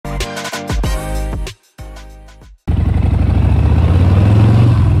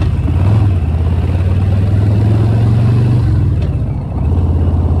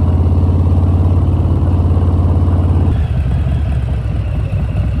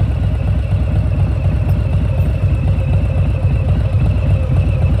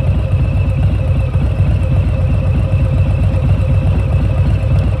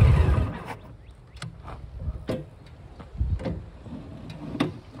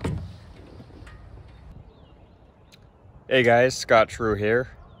Hey guys, Scott True here.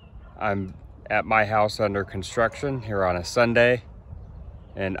 I'm at my house under construction here on a Sunday,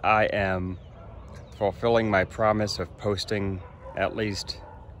 and I am fulfilling my promise of posting at least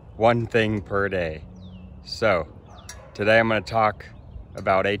one thing per day. So today I'm going to talk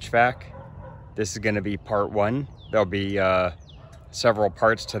about HVAC. This is going to be part one. There'll be several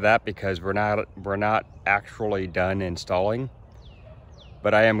parts to that because we're not actually done installing,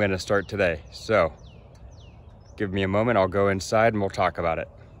 but I am going to start today. So give me a moment, I'll go inside and we'll talk about it.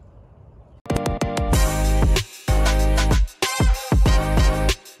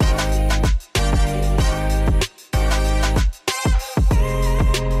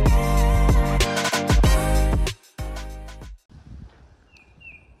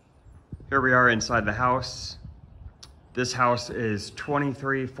 Here we are inside the house. This house is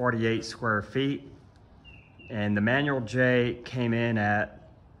 2348 square feet, and the manual J came in at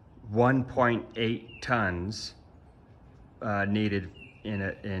 1.8 tons needed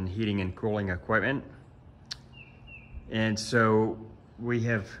in heating and cooling equipment. And so we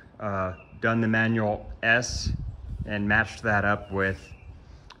have done the manual S and matched that up with,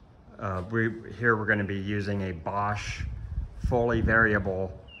 we're going to be using a Bosch fully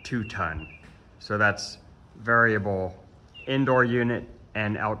variable 2-ton. So that's variable indoor unit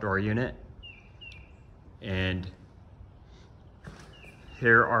and outdoor unit. And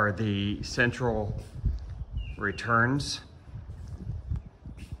here are the central returns.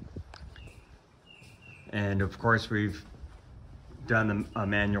 And of course we've done a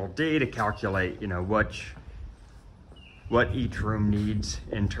manual D to calculate, what each room needs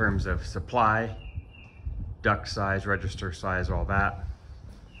in terms of supply, duct size, register size, all that.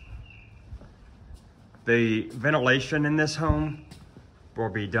 The ventilation in this home will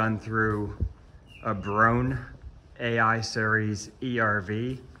be done through a Brone AI series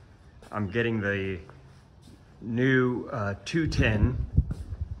ERV. I'm getting the new 210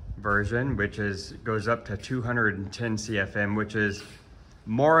 version, which goes up to 210 CFM, which is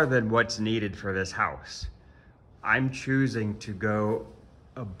more than what's needed for this house. I'm choosing to go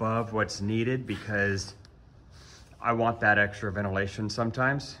above what's needed because I want that extra ventilation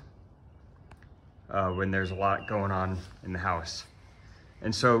sometimes when there's a lot going on in the house.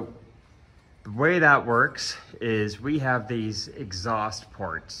 And so the way that works is we have these exhaust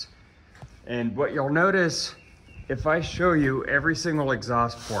ports. And what you'll notice, if I show you every single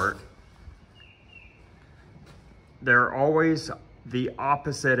exhaust port, they're always the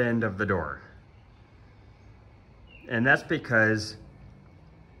opposite end of the door. And that's because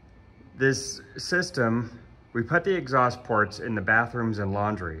this system, we put the exhaust ports in the bathrooms and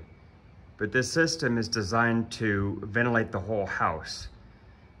laundry, but this system is designed to ventilate the whole house.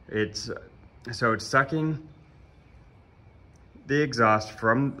 So it's sucking the exhaust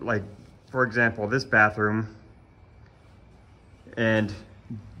from, like, for example, this bathroom, and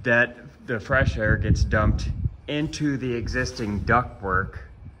that the fresh air gets dumped into the existing ductwork.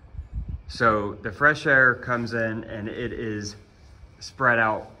 So the fresh air comes in and it is spread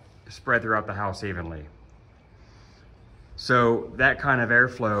throughout the house evenly. So that kind of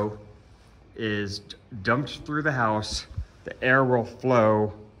airflow is dumped through the house. The air will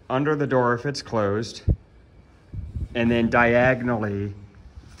flow under the door if it's closed, and then diagonally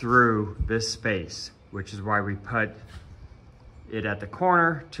through this space, which is why we put it at the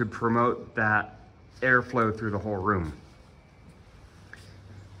corner to promote that airflow through the whole room.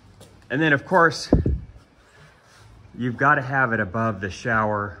 And then of course, you've got to have it above the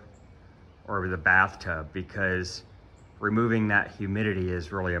shower or the bathtub because removing that humidity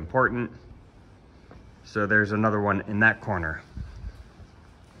is really important. So there's another one in that corner.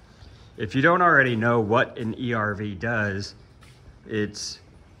 If you don't already know what an ERV does,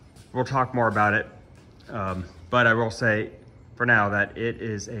 we'll talk more about it, but I will say for now that it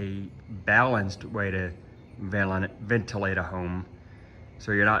is a balanced way to ventilate a home,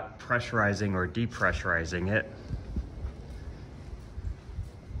 so you're not pressurizing or depressurizing it.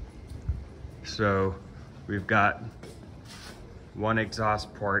 So we've got one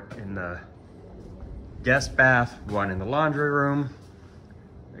exhaust port in the guest bath, one in the laundry room.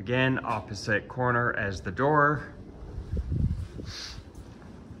 Again, opposite corner as the door.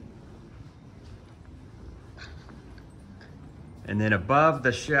 And then above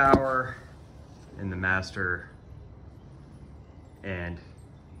the shower in the master and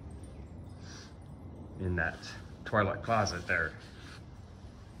in that toilet closet there.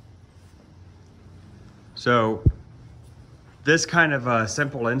 So this kind of a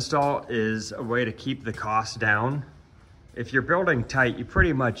simple install is a way to keep the cost down. If you're building tight, you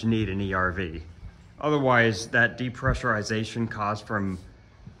pretty much need an ERV. Otherwise, that depressurization cost from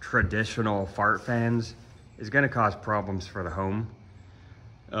traditional fart fans is going to cause problems for the home.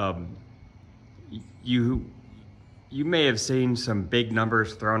 You may have seen some big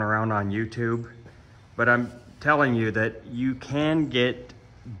numbers thrown around on YouTube, but I'm telling you that you can get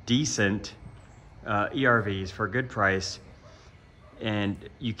decent ERVs for a good price, and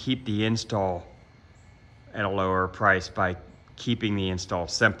you keep the install at a lower price by keeping the install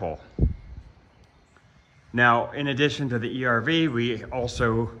simple. Now, in addition to the ERV, we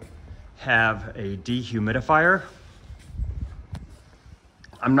also have a dehumidifier.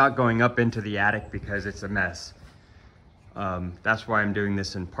 I'm not going up into the attic because it's a mess. That's why I'm doing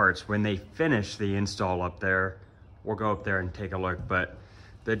this in parts. When they finish the install up there, we'll go up there and take a look. But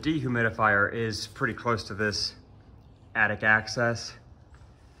the dehumidifier is pretty close to this attic access.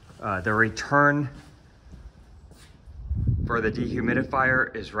 The return for the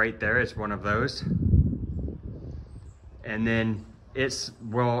dehumidifier is right there. It's one of those. And then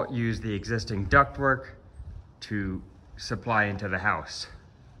we'll use the existing ductwork to supply into the house.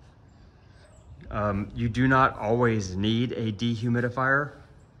 You do not always need a dehumidifier.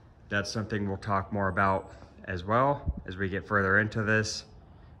 That's something we'll talk more about as well as we get further into this.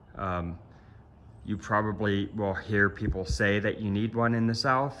 You probably will hear people say that you need one in the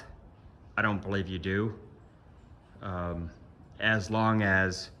South. I don't believe you do. As long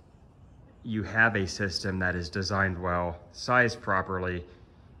as you have a system that is designed well, sized properly,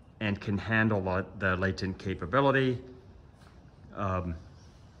 and can handle the latent capability. I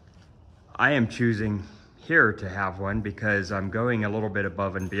am choosing here to have one because I'm going a little bit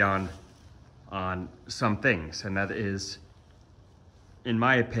above and beyond on some things, and that is, in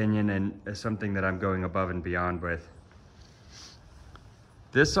my opinion, and something that I'm going above and beyond with.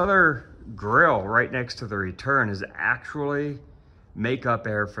 This other grill right next to the return is actually makeup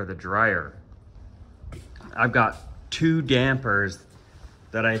air for the dryer. I've got 2 dampers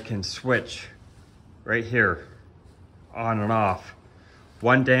that I can switch right here on and off.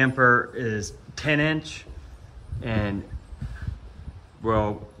 One damper is 10-inch and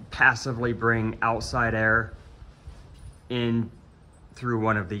will passively bring outside air in through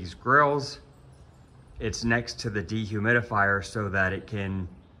one of these grills. It's next to the dehumidifier so that it can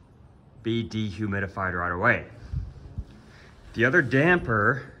be dehumidified right away. The other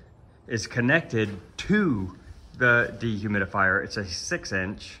damper is connected to the dehumidifier. It's a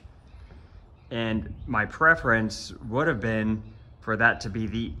 6-inch, and my preference would have been for that to be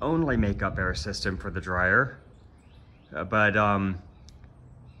the only makeup air system for the dryer. But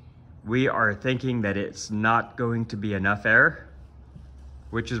we are thinking that it's not going to be enough air,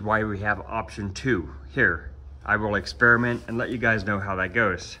 which is why we have option 2 here. I will experiment and let you guys know how that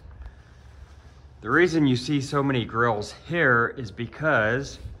goes. The reason you see so many grills here is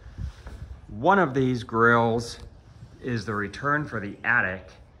because one of these grills is the return for the attic.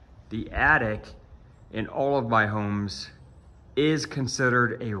 The attic in all of my homes is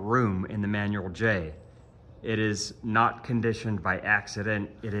considered a room in the Manual J. It is not conditioned by accident.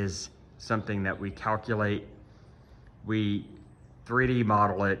 It is something that we calculate. We 3D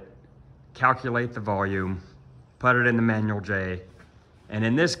model it, calculate the volume, put it in the Manual J. And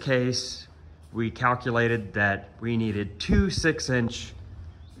in this case, we calculated that we needed 2 6-inch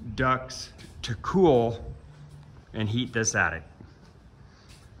ducts to cool and heat this attic.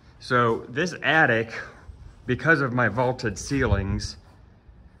 So this attic, because of my vaulted ceilings,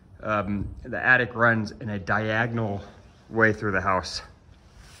 the attic runs in a diagonal way through the house.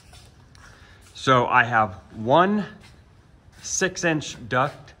 So I have 1 6-inch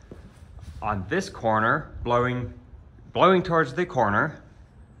duct on this corner, blowing towards the corner.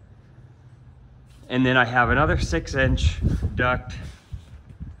 And then I have another 6-inch duct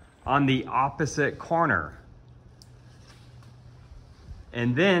on the opposite corner.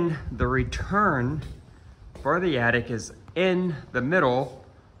 And then the return for the attic is in the middle.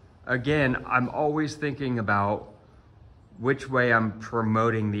 Again, I'm always thinking about which way I'm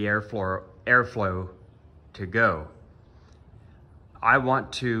promoting the airflow to go. I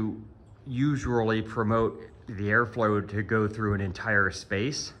want to usually promote the airflow to go through an entire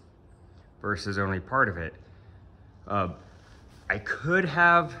space versus only part of it. I could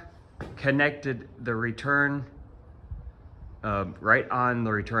have connected the return right on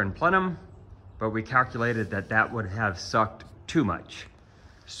the return plenum, but we calculated that that would have sucked too much.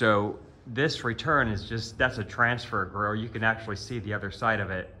 So this return is just, that's a transfer grill. You can actually see the other side of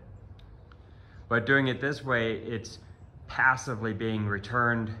it. But doing it this way, it's passively being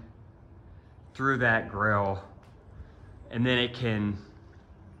returned through that grill, and then it can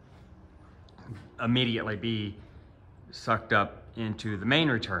immediately be sucked up into the main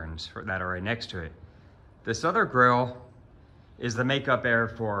returns that are right next to it. This other grill is the makeup air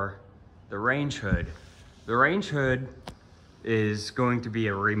for the range hood. The range hood is going to be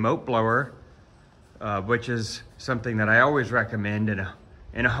a remote blower, which is something that I always recommend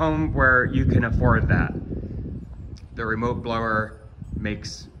in a home where you can afford that. The remote blower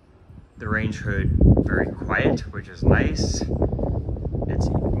makes the range hood very quiet, which is nice. It's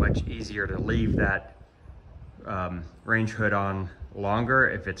much easier to leave that range hood on longer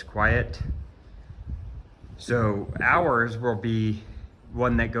if it's quiet. So ours will be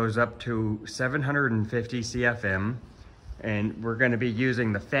one that goes up to 750 CFM, and we're going to be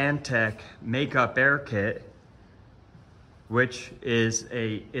using the Fantech Makeup Air Kit, which is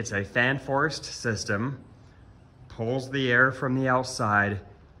it's a fan forced system, pulls the air from the outside,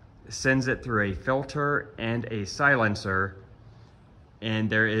 sends it through a filter and a silencer, and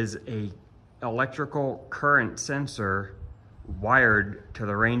there is a electrical current sensor wired to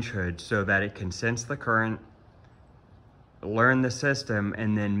the range hood so that it can sense the current, learn the system,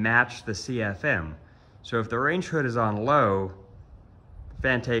 and then match the CFM. So if the range hood is on low, the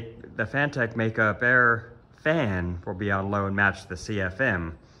Fantech Makeup Air fan will be on low and match the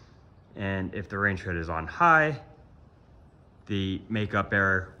CFM. And if the range hood is on high, the Makeup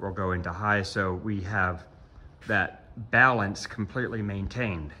Air will go into high, so we have that balance completely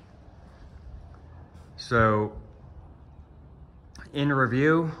maintained. So in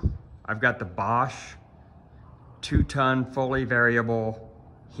review, I've got the Bosch 2-ton fully variable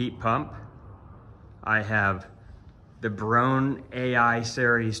heat pump. I have the Braun AI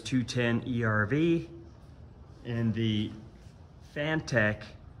Series 210 ERV and the Fantech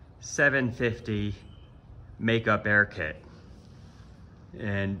 750 Makeup Air Kit.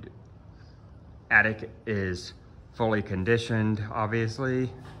 And attic is fully conditioned,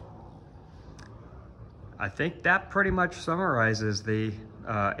 obviously. I think that pretty much summarizes the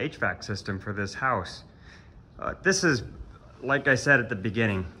HVAC system for this house. This is, like I said at the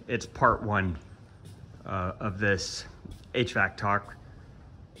beginning, it's part one of this HVAC talk.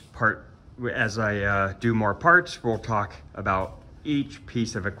 As I do more parts, we'll talk about each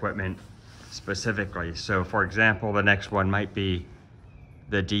piece of equipment specifically. So for example, the next one might be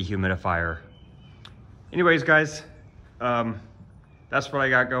the dehumidifier. Anyways, guys, that's what I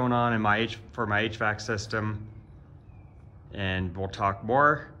got going on for my HVAC system, and we'll talk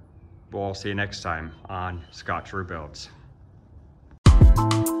more. We'll see you next time on Scotch Rebuilds.